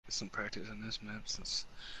some practice on this map since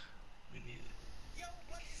we need it.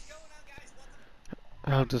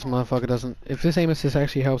 I hope this motherfucker doesn't. If this aim assist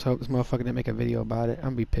actually helps, I hope this motherfucker didn't make a video about it. I'm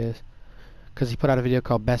gonna be pissed. Because he put out a video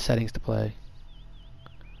called Best Settings to Play.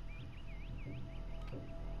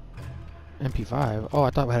 MP5? Oh,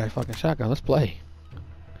 I thought we had a fucking shotgun. Let's play.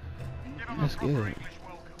 Let's get it.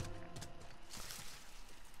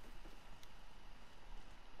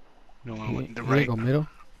 No one went the Here right. go middle.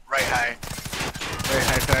 Right high. Right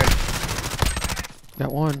high side.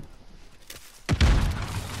 Got one.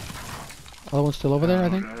 Other one's still over there, I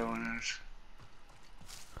think. The other one is.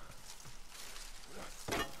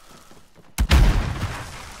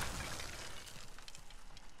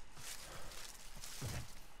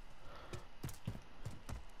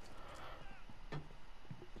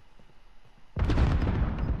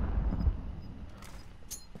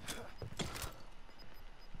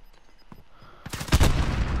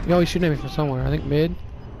 Yo, he's shooting at me from somewhere. I think mid.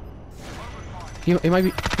 He might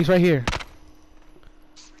be. He's right here.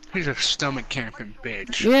 He's a stomach camping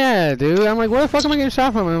bitch. Yeah, dude. I'm like, where the fuck am I getting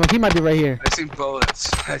shot from? I'm like, he might be right here. I seen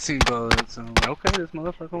bullets. I seen bullets. I'm like, okay, this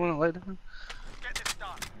motherfucker wanna lay down.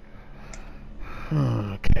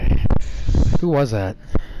 Okay. Who was that?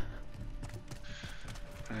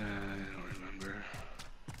 I don't remember.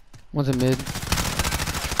 One's in mid.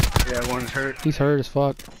 Yeah, one's hurt. He's hurt as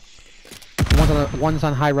fuck. One's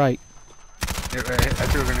on high right. Yeah, right. I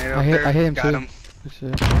threw a grenade up there. I hit him Got too. him.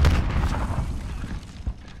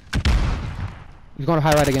 He's going to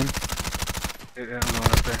high right again. Yeah, I'm going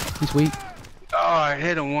up there. He's weak. Oh, I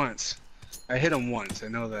hit him once. I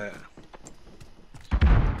know that.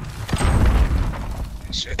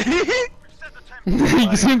 Shit.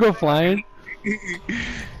 You see him go flying?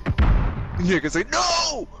 Yeah, cause like,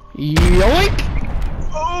 no! Yoink!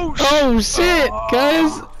 Oh shit! Oh shit,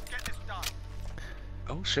 guys!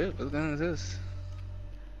 Oh shit, what gun is this?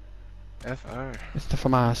 FR. It's the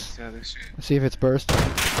FAMAS. Yeah, this shit. Let's see if it's burst.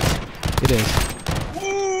 It is.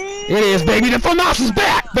 It is, baby! The FAMAS is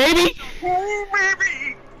back, baby! Ooh,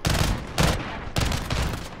 baby!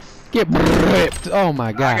 Get ripped! Oh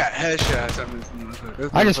my god. I got headshots on this motherfucker.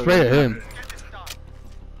 I just sprayed at him.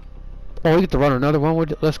 Oh, we get to run another one.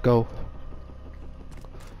 Let's go.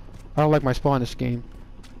 I don't like my spawn in this game.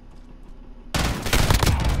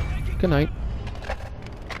 Good night.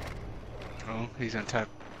 Oh, he's on top.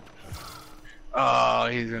 Oh,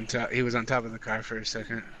 he's on top. He was on top of the car for a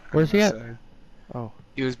second. Where's he at? Side. Oh.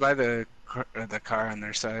 He was by the car on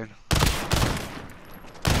their side.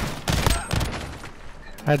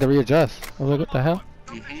 I had to readjust. I was like, what the hell?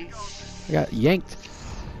 Mm-hmm. I got yanked.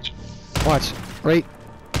 Watch. Right.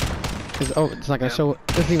 Oh, it's not gonna show. It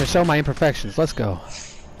doesn't even show my imperfections. Let's go.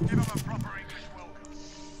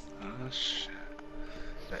 Oh shit.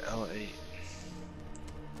 The L8.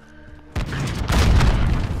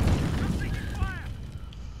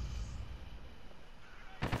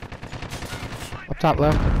 Up top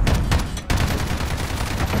left.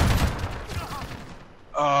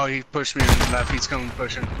 Oh, he pushed me on the left. He's coming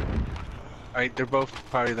pushing. Alright, they're both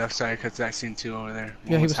probably left side because I seen two over there.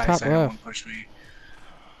 Yeah, he was high top side, left. One pushed me.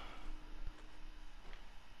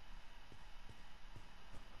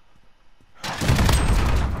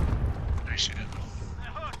 Nice shit.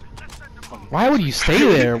 Why would you stay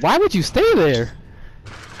there? Why would you stay there?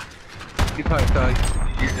 He probably thought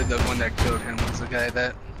you did the one that killed him was the guy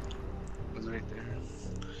that was right there.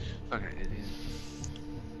 Fucking idiot.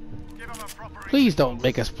 Please don't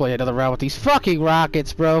make us play another round with these fucking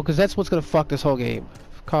rockets, bro, because that's what's gonna fuck this whole game.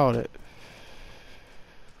 Called it.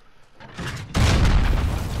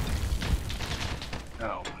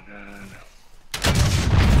 Oh my god.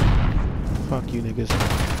 Fuck you niggas.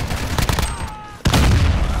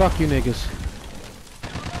 Fuck you niggas.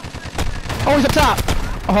 Oh, he's up top!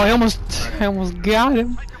 Oh, I almost got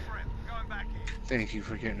him. Thank you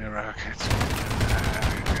for getting the rockets.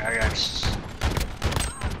 I got.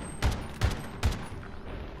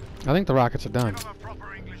 I think the rockets are done.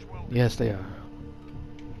 Yes, they are.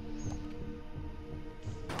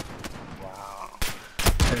 Wow.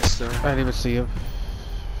 I didn't even see him.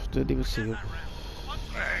 Didn't even see him.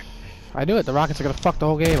 Right. I knew it. The rockets are gonna fuck the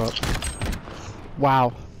whole game up.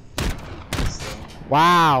 Wow.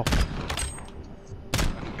 Wow.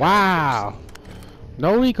 Wow.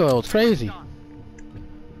 No recoil. It's crazy.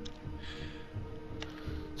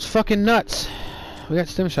 It's fucking nuts. We got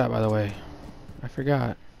stim shot, by the way. I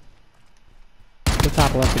forgot. The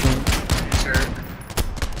top left again. Sure.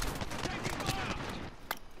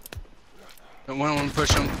 Don't want to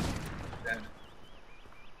push him. Dead.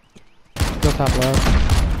 Still top left.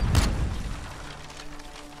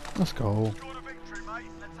 Let's go.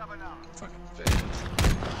 Fucking failed.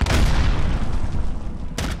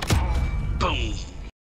 Boom.